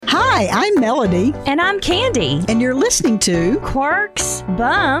Hi, I'm Melody. And I'm Candy. And you're listening to Quirks,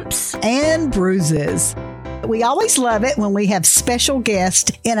 Bumps, and Bruises. We always love it when we have special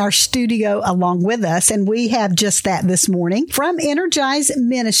guests in our studio along with us, and we have just that this morning from Energize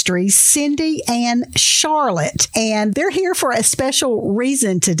Ministries, Cindy and Charlotte. And they're here for a special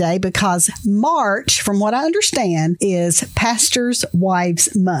reason today because March, from what I understand, is Pastors'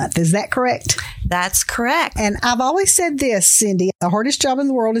 Wives Month. Is that correct? That's correct. And I've always said this, Cindy, the hardest job in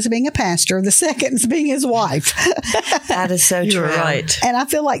the world is being a pastor. The second is being his wife. That is so true. You're right. And I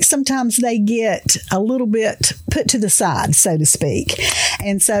feel like sometimes they get a little bit put to the side, so to speak.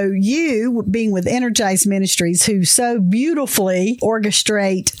 And so you, being with Energize Ministries, who so beautifully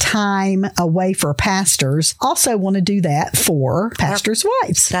orchestrate time away for pastors, also want to do that for pastors'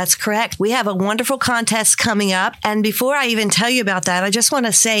 wives. That's correct. We have a wonderful contest coming up. And before I even tell you about that, I just want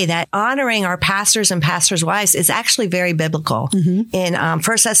to say that honoring our pastors and pastors' wives is actually very biblical. Mm-hmm. In 1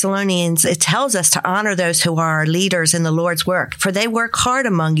 Thessalonians, it tells us to honor those who are our leaders in the Lord's work, for they work hard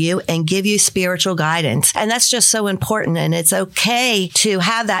among you and give you spiritual guidance. And that's just so important. And it's okay to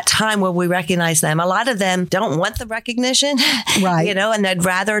have that time where we recognize them. A lot of them don't want the recognition, right? And they'd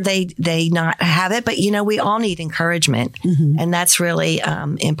rather they not have it. But, we all need encouragement. Mm-hmm. And that's really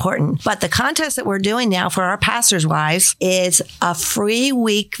important. But the contest that we're doing now for our pastors' wives is a free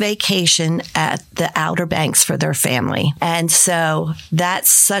week vacation at the Outer Banks for their family. And so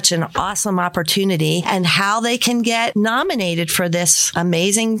that's such an awesome opportunity. And how they can get nominated for this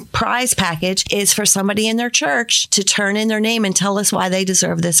amazing prize package is for somebody in their church to turn in their name and tell us why they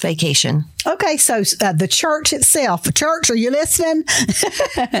deserve this vacation. Okay, so the church itself, church, are you listening?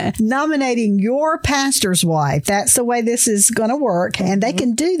 Nominating your pastor's wife. That's the way this is going to work. And they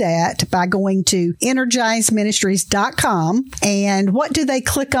can do that by going to energizeministries.com. And what do they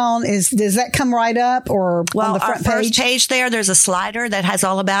click on? Does that come right up or on the front our page? First page there's a slider that has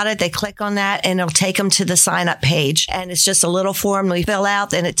all about it. They click on that and it'll take them to the sign up page. And it's just a little form we fill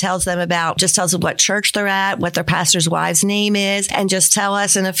out and it tells them tells them what church they're at, what their pastor's wife's name is, and just tell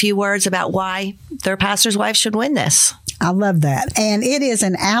us in a few words about why their pastor's wife should win this. I love that. And it is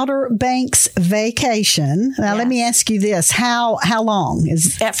an Outer Banks vacation. Now, Let me ask you this. How long?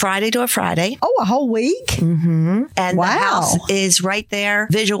 At Friday to a Friday. Oh, a whole week? Mm-hmm. And wow. The house is right there.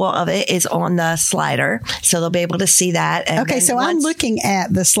 Visual of it is on the slider. So they'll be able to see that. And okay, so I'm looking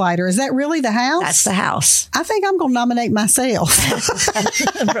at the slider. Is that really the house? That's the house. I think I'm going to nominate myself.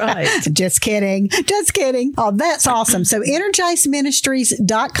 Right. Just kidding. Just kidding. Oh, that's awesome. So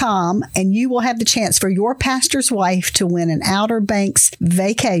energizeministries.com, and you will have the chance for your pastor's wife to win an Outer Banks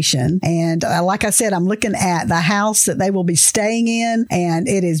vacation. And like I said, I'm looking at the house that they will be staying in, and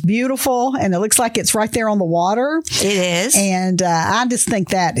it is beautiful, and it looks like it's right there on the water. It is. And I just think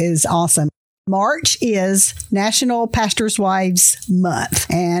that is awesome. March is National Pastors' Wives Month,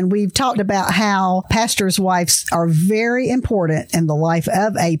 and we've talked about how pastors' wives are very important in the life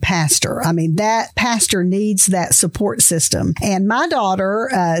of a pastor. I mean, that pastor needs that support system. And my daughter,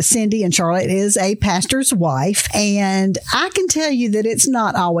 Cindy and Charlotte, is a pastor's wife, and I can tell you that it's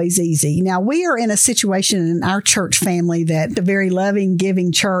not always easy. Now, we are in a situation in our church family that a very loving,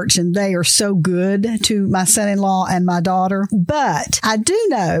 giving church, and they are so good to my son-in-law and my daughter. But I do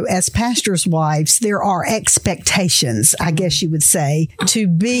know as pastors' wives, there are expectations, I guess you would say, to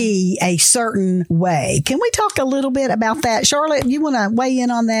be a certain way. Can we talk a little bit about that? Charlotte, you want to weigh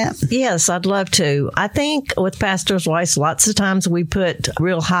in on that? Yes, I'd love to. I think with pastors' wives, lots of times we put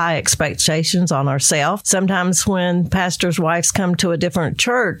real high expectations on ourselves. Sometimes when pastors' wives come to a different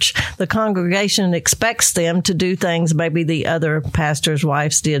church, the congregation expects them to do things maybe the other pastors'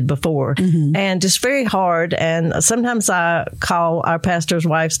 wives did before. Mm-hmm. And it's very hard. And sometimes I call our pastors'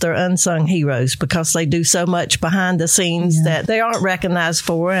 wives their unsung heroes because they do so much behind the scenes that they aren't recognized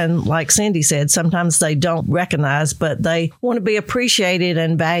for. And like Cindy said, sometimes they don't recognize, but they want to be appreciated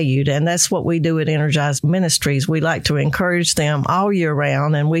and valued. And that's what we do at Energize Ministries. We like to encourage them all year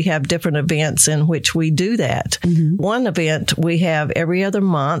round, and we have different events in which we do that. Mm-hmm. One event we have every other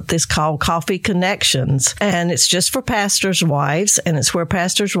month is called Coffee Connections, and it's just for pastors' wives, and it's where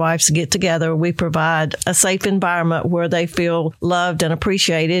pastors' wives get together. We provide a safe environment where they feel loved and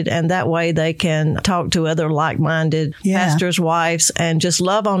appreciated, and that way they can talk to other like-minded pastors' wives and just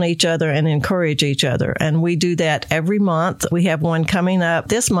love on each other and encourage each other. And we do that every month. We have one coming up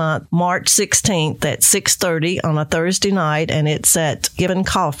this month, March 16th at 6:30 on a Thursday night, and it's at Given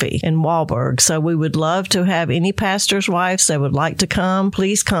Coffee in Wahlberg. So we would love to have any pastors' wives that would like to come.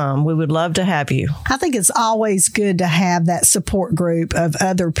 Please come. We would love to have you. I think it's always good to have that support group of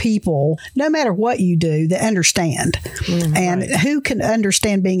other people, no matter what you do, that understand. Mm-hmm. And who can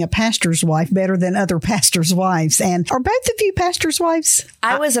understand being a pastor's pastor's wife better than other pastors' wives. And are both of you pastors' wives?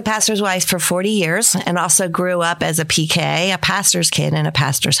 I was a pastor's wife for 40 years and also grew up as a PK, a pastor's kid in a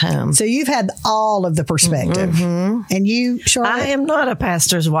pastor's home. So you've had all of the perspective. And you, Charlotte? I am not a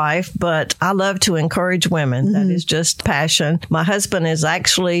pastor's wife, but I love to encourage women. That is just passion. My husband is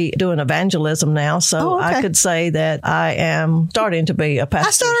actually doing evangelism now, so I could say that I am starting to be a pastor's wife.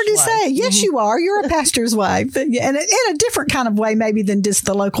 I started to say, yes, you are. You're a pastor's wife. And in a different kind of way, maybe than just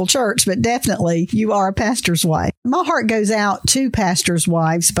the local church, but definitely you are a pastor's wife. My heart goes out to pastors'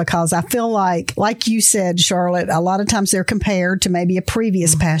 wives because I feel like you said, Charlotte, a lot of times they're compared to maybe a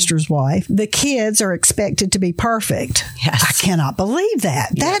previous pastor's wife. The kids are expected to be perfect. Yes. I cannot believe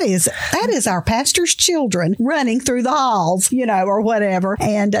that. Yeah. That is our pastor's children running through the halls, or whatever.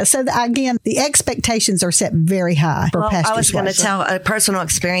 And so again, the expectations are set very high for pastors' wives. I was going to tell a personal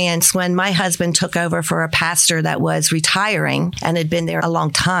experience when my husband took over for a pastor that was retiring and had been there a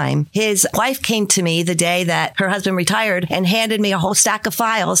long time. His wife came to me the day that her husband retired and handed me a whole stack of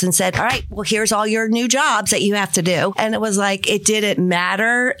files and said, all right, well, here's all your new jobs that you have to do. And it was like, it didn't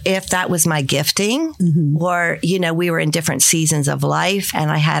matter if that was my gifting or, we were in different seasons of life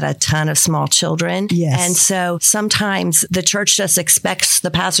and I had a ton of small children. Yes. And so sometimes the church just expects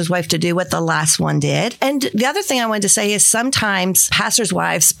the pastor's wife to do what the last one did. And the other thing I wanted to say is sometimes pastors'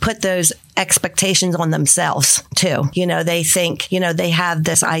 wives put those expectations on themselves too. They think, they have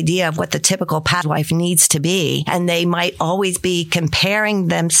this idea of what the typical pastor's wife needs to be. And they might always be comparing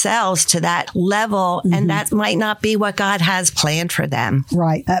themselves to that level. And that might not be what God has planned for them.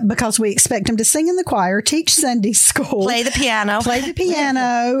 Right. Because we expect them to sing in the choir, teach Sunday school, play the piano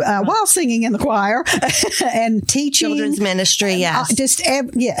while singing in the choir and teaching. Children's ministry. Yes.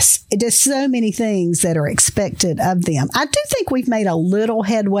 Just so many things that are expected of them. I do think we've made a little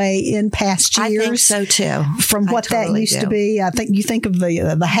headway in past years. I think so too. From what that used to be. I think you think of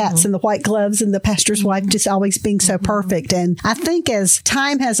the hats and the white gloves and the pastor's wife just always being so perfect. And I think as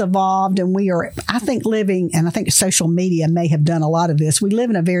time has evolved and we are, living, and I think social media may have done a lot of this, we live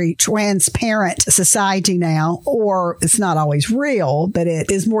in a very transparent society now, or it's not always real, but it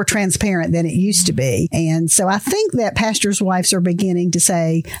is more transparent than it used to be. And so I think that pastors' wives are beginning to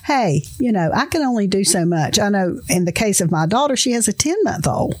say, hey, I can only do so much. I know in the case of my daughter, she has a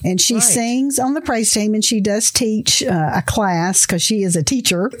 10-month-old and she sings on the praise team and she does teach a class because she is a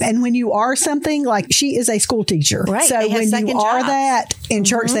teacher. And when you are something, like she is a school teacher. Right. So when you are that in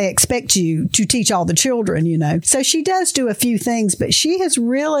church, they expect you to teach all the children, So she does do a few things, but she has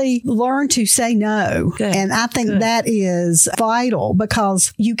really learned to say no. Good. And I think that is vital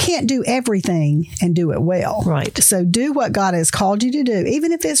because you can't do everything and do it well. Right. So do what God has called you to do,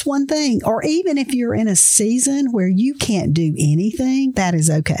 even if it's one thing, or even if you're in a season where you can't do anything, that is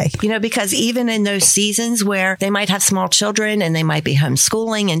okay. Because even in those seasons where they might have small children and they might be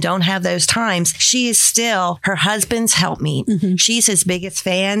homeschooling and don't have those times, she is still her husband's helpmeet. She's his biggest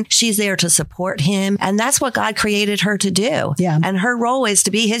fan. She's there to support him. And that's what God created her to do. Yeah. And her role is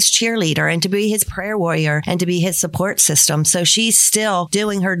to be his cheerleader and to be his prayer warrior and to be his support system. So she's still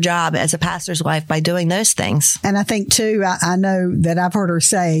doing her job as a pastor's wife by doing those things. And I think too, I know that I've heard her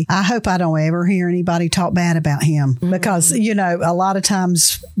say, I hope I don't ever hear anybody talk bad about him because, a lot of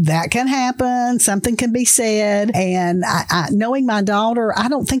times that can happen. Something can be said. And I knowing my daughter, I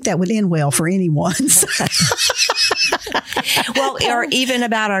don't think that would end well for anyone. Well, or even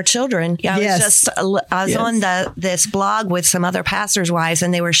about our children. I was on this blog with some other pastors' wives,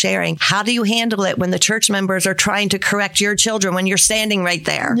 and they were sharing, how do you handle it when the church members are trying to correct your children when you're standing right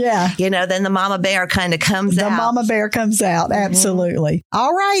there? Yeah. Then the mama bear kind of comes out. The mama bear comes out. Absolutely.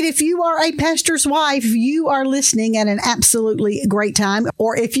 All right. If you are a pastor's wife, you are listening at an absolutely great time.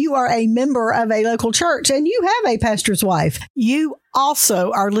 Or if you are a member of a local church and you have a pastor's wife, you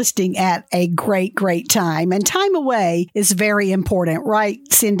also are listening at a great, great time. And time away is very important, right,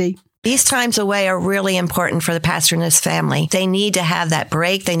 Cindy? These times away are really important for the pastor and his family. They need to have that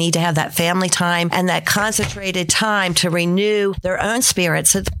break. They need to have that family time and that concentrated time to renew their own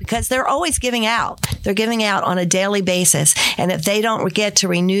spirits because they're always giving out. They're giving out on a daily basis. And if they don't get to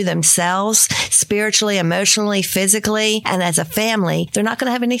renew themselves spiritually, emotionally, physically, and as a family, they're not going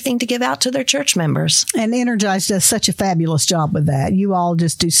to have anything to give out to their church members. And Energize does such a fabulous job with that. You all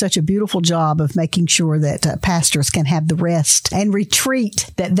just do such a beautiful job of making sure that pastors can have the rest and retreat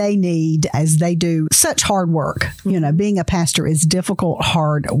that they need as they do such hard work. Being a pastor is difficult,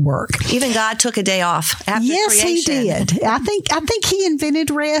 hard work. Even God took a day off after creation. He did. I think he invented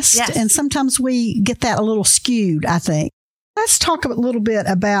rest, and sometimes we get that a little skewed, I think. Let's talk a little bit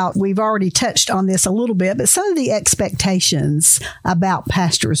about, we've already touched on this a little bit, but some of the expectations about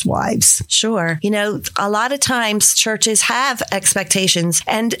pastors' wives. Sure. You know, a lot of times churches have expectations,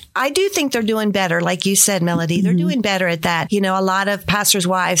 and I do think they're doing better. Like you said, Melody, they're doing better at that. You know, a lot of pastors'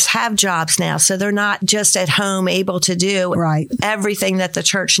 wives have jobs now, so they're not just at home able to do everything that the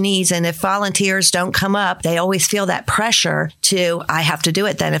church needs. And if volunteers don't come up, they always feel that pressure to, I have to do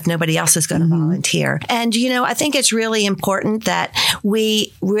it then if nobody else is going to volunteer. And, you know, I think it's really important that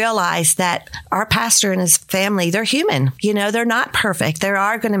we realize that our pastor and his family, they're human. You know, they're not perfect. They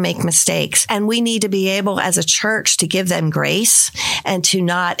are going to make mistakes. And we need to be able as a church to give them grace and to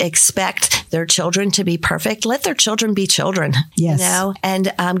not expect their children to be perfect. Let their children be children, you know,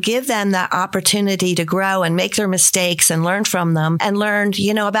 and give them the opportunity to grow and make their mistakes and learn from them and learn,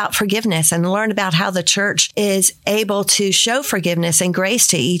 you know, about forgiveness and learn about how the church is able to show forgiveness and grace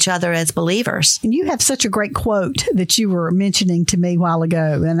to each other as believers. And you have such a great quote that you were mentioning to me a while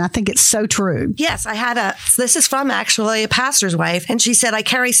ago, and I think it's so true. Yes, this is from actually a pastor's wife, and she said, I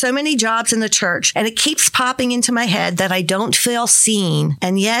carry so many jobs in the church, and it keeps popping into my head that I don't feel seen,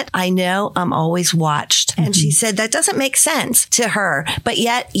 and yet I know I'm always watched. And she said that doesn't make sense to her, but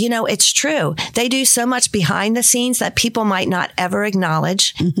yet, you know, it's true. They do so much behind the scenes that people might not ever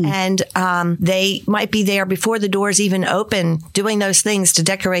acknowledge, and they might be there before the doors even open, doing those things to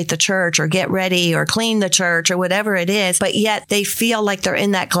decorate the church or get ready or clean the church or whatever it is, but yet they feel like they're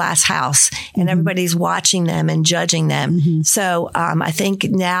in that glass house and everybody's watching them and judging them. So I think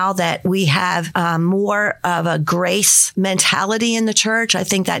now that we have more of a grace mentality in the church, I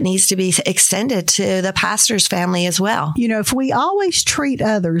think that needs to be extended to the pastor's family as well. You know, if we always treat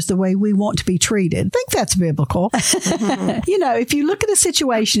others the way we want to be treated, I think that's biblical. You know, if you look at a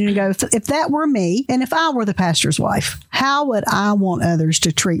situation and go, if that were me and if I were the pastor's wife, how would I want others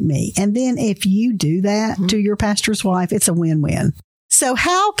to treat me? And then if you do that to your pastor's wife, it's a win-win. So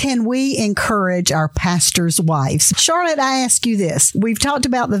how can we encourage our pastors' wives? Charlotte, I ask you this. We've talked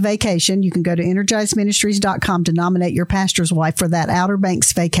about the vacation. You can go to energizedministries.com to nominate your pastor's wife for that Outer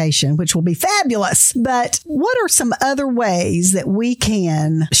Banks vacation, which will be fabulous. But what are some other ways that we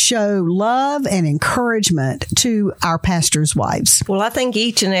can show love and encouragement to our pastors' wives? Well, I think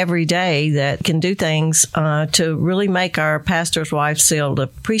each and every day that can do things to really make our pastors' wives feel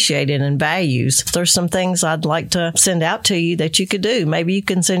appreciated and values. There's some things I'd like to send out to you that you could do. Maybe you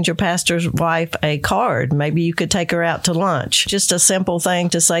can send your pastor's wife a card. Maybe you could take her out to lunch. Just a simple thing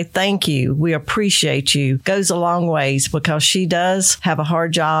to say, thank you. We appreciate you. Goes a long ways because she does have a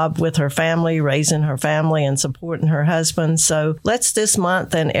hard job with her family, raising her family and supporting her husband. So let's this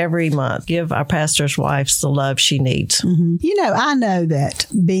month and every month give our pastor's wives the love she needs. You know, I know that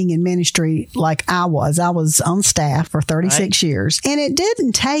being in ministry like I was on staff for 36 years, and it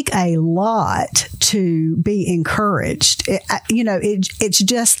didn't take a lot to be encouraged. It's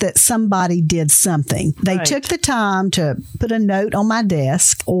just that somebody did something. They took the time to put a note on my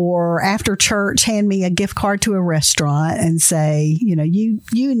desk or after church, hand me a gift card to a restaurant and say, you know, you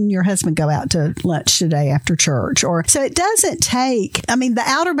and your husband go out to lunch today after church. Or so it doesn't take, I mean, the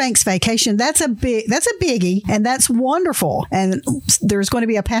Outer Banks vacation, that's a biggie and that's wonderful. And there's going to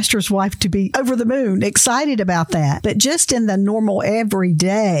be a pastor's wife to be over the moon, excited about that. But just in the normal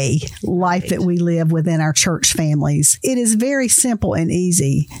everyday life that we live within our church families, it is very simple and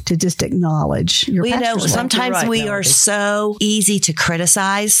easy to just acknowledge your pastor's wife. Sometimes we are so easy to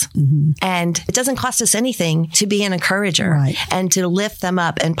criticize, and it doesn't cost us anything to be an encourager and to lift them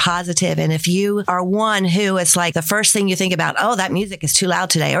up and positive. And if you are one who is like the first thing you think about, oh, that music is too loud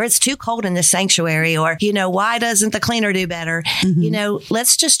today, or it's too cold in this sanctuary, or, you know, why doesn't the cleaner do better? You know,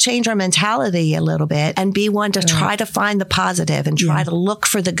 let's just change our mentality a little bit and be one to try to find the positive and try to look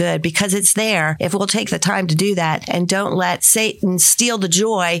for the good, because it's there if we'll take the time to do that and don't let Satan steal the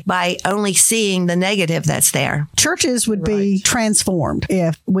joy by only seeing the negative that's there. Churches would be transformed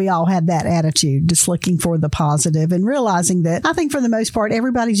if we all had that attitude, just looking for the positive and realizing that I think for the most part,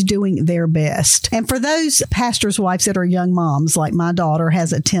 everybody's doing their best. And for those pastors' wives that are young moms, like my daughter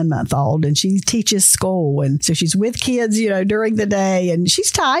has a 10-month-old and she teaches school. And so she's with kids, you know, during the day and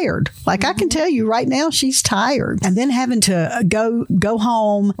she's tired. Like I can tell you right now, she's tired. And then having to go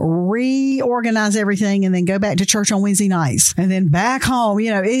home, reorganize everything and then go back to church on Wednesday nights and then back home,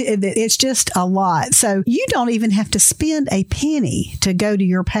 you know, it's just a lot. So you don't even have to spend a penny to go to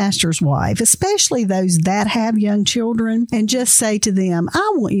your pastor's wife, especially those that have young children, and just say to them,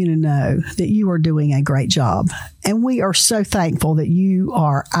 I want you to know that you are doing a great job And we are so thankful that you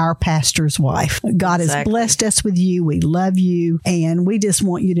are our pastor's wife. God has blessed us with you. We love you. And we just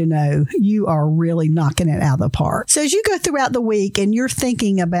want you to know you are really knocking it out of the park. So as you go throughout the week and you're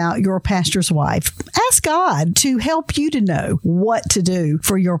thinking about your pastor's wife, ask God to help you to know what to do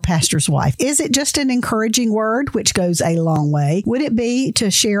for your pastor's wife. Is it just an encouraging word, which goes a long way? Would it be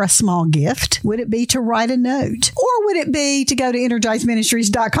to share a small gift? Would it be to write a note? Or would it be to go to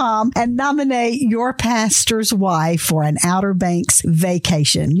energizeministries.com and nominate your pastor's wife for an Outer Banks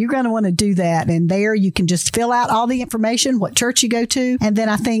vacation? You're going to want to do that. And there you can just fill out all the information, what church you go to. And then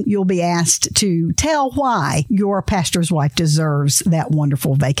I think you'll be asked to tell why your pastor's wife deserves that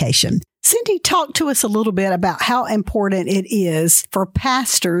wonderful vacation. Cindy, talk to us a little bit about how important it is for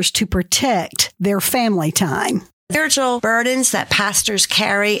pastors to protect their family time. Spiritual burdens that pastors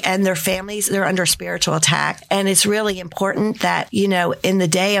carry and their families, they're under spiritual attack. And it's really important that, in the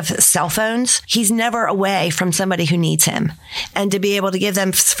day of cell phones, he's never away from somebody who needs him. And to be able to give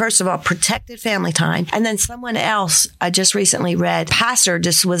them, first of all, protected family time. And then someone else, I just recently read, pastor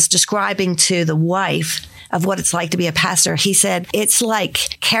just was describing to the wife of what it's like to be a pastor. He said, it's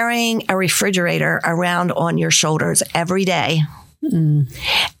like carrying a refrigerator around on your shoulders every day.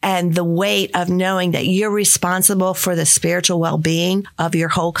 And the weight of knowing that you're responsible for the spiritual well-being of your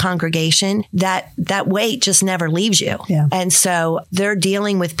whole congregation, that weight just never leaves you. Yeah. And so they're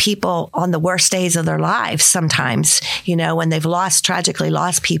dealing with people on the worst days of their lives sometimes, when they've tragically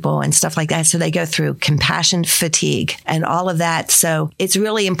lost people and stuff like that. So they go through compassion fatigue and all of that. So it's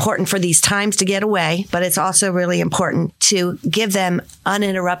really important for these times to get away, but it's also really important to give them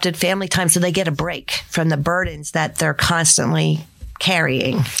uninterrupted family time so they get a break from the burdens that they're constantly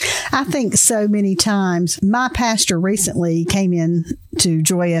carrying. I think so many times. My pastor recently came in to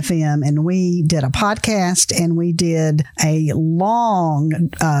Joy FM and we did a podcast and we did a long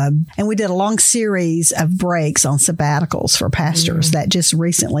series of breaks on sabbaticals for pastors that just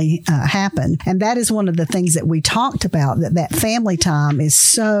recently happened. And that is one of the things that we talked about, that family time is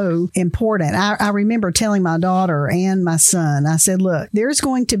so important. I remember telling my daughter and my son, I said, look, there's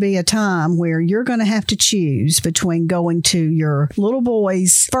going to be a time where you're going to have to choose between going to your little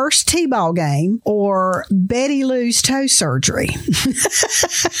boy's first T-ball game or Betty Lou's toe surgery.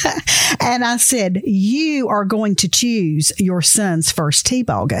 And I said, you are going to choose your son's first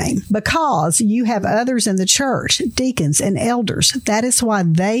T-ball game because you have others in the church, deacons and elders. That is why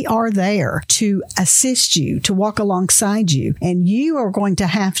they are there to assist you, to walk alongside you. And you are going to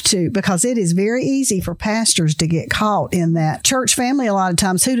have to, because it is very easy for pastors to get caught in that church family. A lot of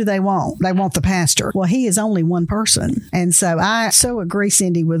times, who do they want? They want the pastor. Well, he is only one person. And so I so agree,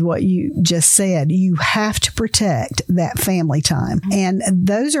 Cindy, with what you just said. You have to protect that family time. And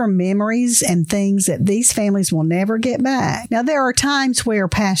those are memories and things that these families will never get back. Now, there are times where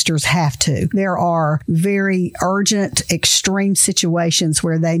pastors have to. There are very urgent, extreme situations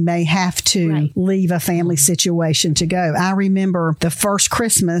where they may have to leave a family situation to go. I remember the first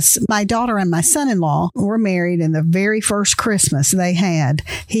Christmas, my daughter and my son-in-law were married, and the very first Christmas they had,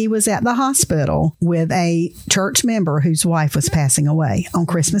 he was at the hospital with a church member whose wife was passing away on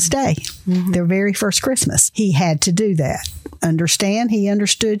Christmas Day. Their very first Christmas. He had to do that. Understand? He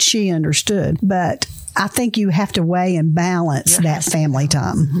understood. She understood. But I think you have to weigh and balance that family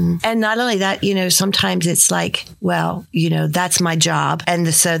time. And not only that, sometimes it's like, well, that's my job.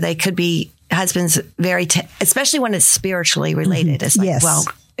 And so they could be husbands especially when it's spiritually related. It's like, well,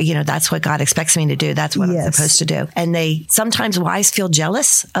 that's what God expects me to do. That's what I'm supposed to do. And sometimes wives feel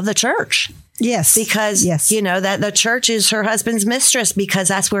jealous of the church. Yes. Because, that the church is her husband's mistress because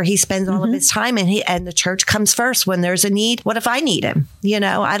that's where he spends all of his time. And the church comes first when there's a need. What if I need him?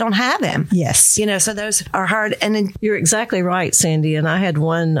 I don't have him. Yes. So those are hard. And then, you're exactly right, Cindy. And I had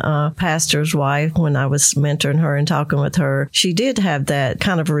one pastor's wife when I was mentoring her and talking with her. She did have that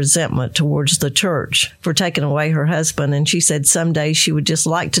kind of resentment towards the church for taking away her husband. And she said someday she would just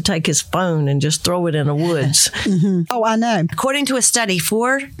like to take his phone and just throw it in the woods. Oh, I know. According to a study,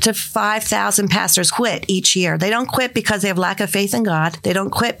 4,000 to 5,000 pastors quit each year. They don't quit because they have lack of faith in God. They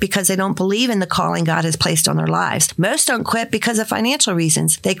don't quit because they don't believe in the calling God has placed on their lives. Most don't quit because of financial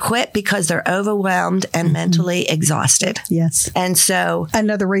reasons. They quit because they're overwhelmed and mentally exhausted. Yes. And so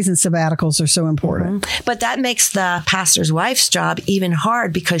another reason sabbaticals are so important. But that makes the pastor's wife's job even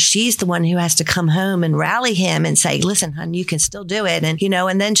hard because she's the one who has to come home and rally him and say, listen, hon, you can still do it. And,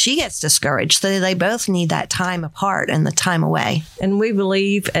 and then she gets discouraged. So they both need that time apart and the time away. And we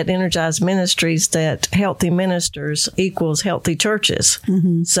believe at Energize Ministries that healthy ministers equals healthy churches.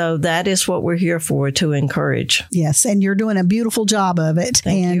 So that is what we're here for, to encourage. Yes, and you're doing a beautiful job of it.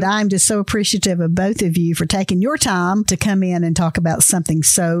 Thank you. I'm just so appreciative of both of you for taking your time to come in and talk about something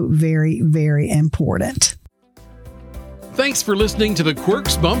so very, very important. Thanks for listening to the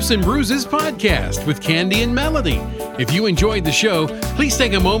Quirks, Bumps, and Bruises podcast with Candy and Melody. If you enjoyed the show, please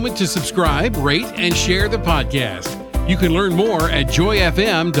take a moment to subscribe, rate, and share the podcast. You can learn more at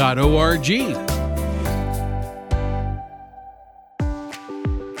joyfm.org.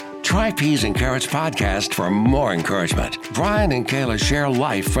 Try Peas and Carrots podcast for more encouragement. Brian and Kayla share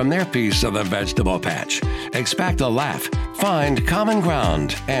life from their piece of the vegetable patch. Expect a laugh, find common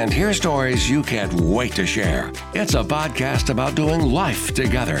ground, and hear stories you can't wait to share. It's a podcast about doing life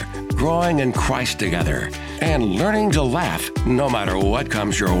together, growing in Christ together, and learning to laugh no matter what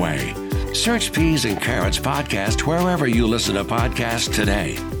comes your way. Search Peas and Carrots podcast wherever you listen to podcasts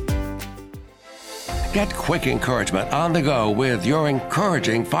today. Get quick encouragement on the go with your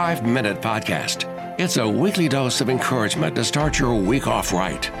encouraging 5-minute podcast. It's a weekly dose of encouragement to start your week off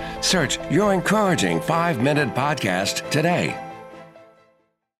right. Search your encouraging 5-minute podcast today.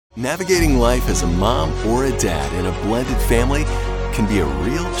 Navigating life as a mom or a dad in a blended family can be a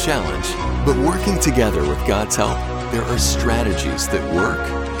real challenge. But working together with God's help, there are strategies that work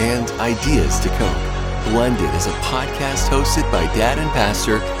and ideas to cope. Blended is a podcast hosted by Dad and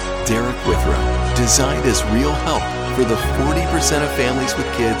Pastor Derek Withrow, designed as real help for the 40% of families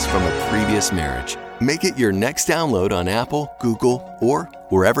with kids from a previous marriage. Make it your next download on Apple, Google, or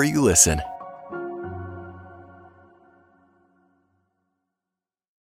wherever you listen.